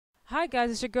Hi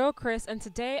guys, it's your girl Chris, and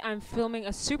today I'm filming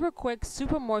a super quick,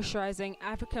 super moisturizing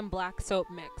African black soap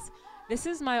mix. This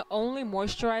is my only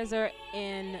moisturizer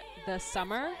in the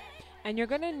summer, and you're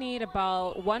gonna need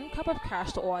about 1 cup of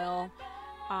castor oil,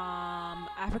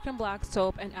 African black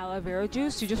soap, and aloe vera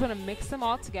juice. You just want to mix them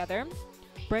all together.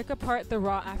 Break apart the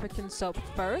raw African soap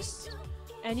first,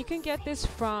 and you can get this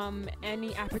from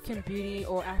any African beauty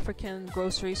or African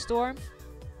grocery store.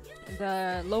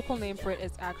 The local name for it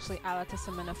is actually Aloe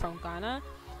from Ghana,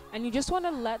 and you just want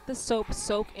to let the soap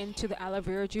soak into the aloe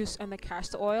vera juice and the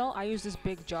castor oil. I use this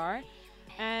big jar,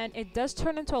 and it does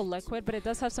turn into a liquid, but it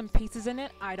does have some pieces in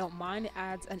it. I don't mind. It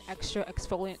adds an extra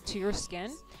exfoliant to your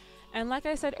skin. And like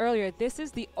I said earlier, this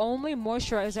is the only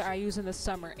moisturizer I use in the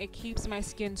summer. It keeps my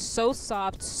skin so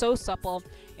soft, so supple.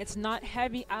 It's not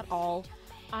heavy at all,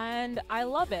 and I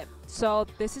love it. So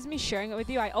this is me sharing it with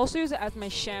you. I also use it as my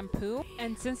shampoo,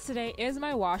 and since today is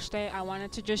my wash day, I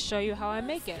wanted to just show you how I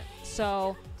make it.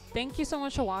 So thank you so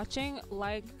much for watching.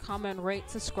 Like, comment, rate,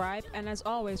 subscribe, and as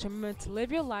always, remember to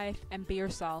live your life and be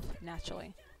yourself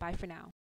naturally. Bye for now.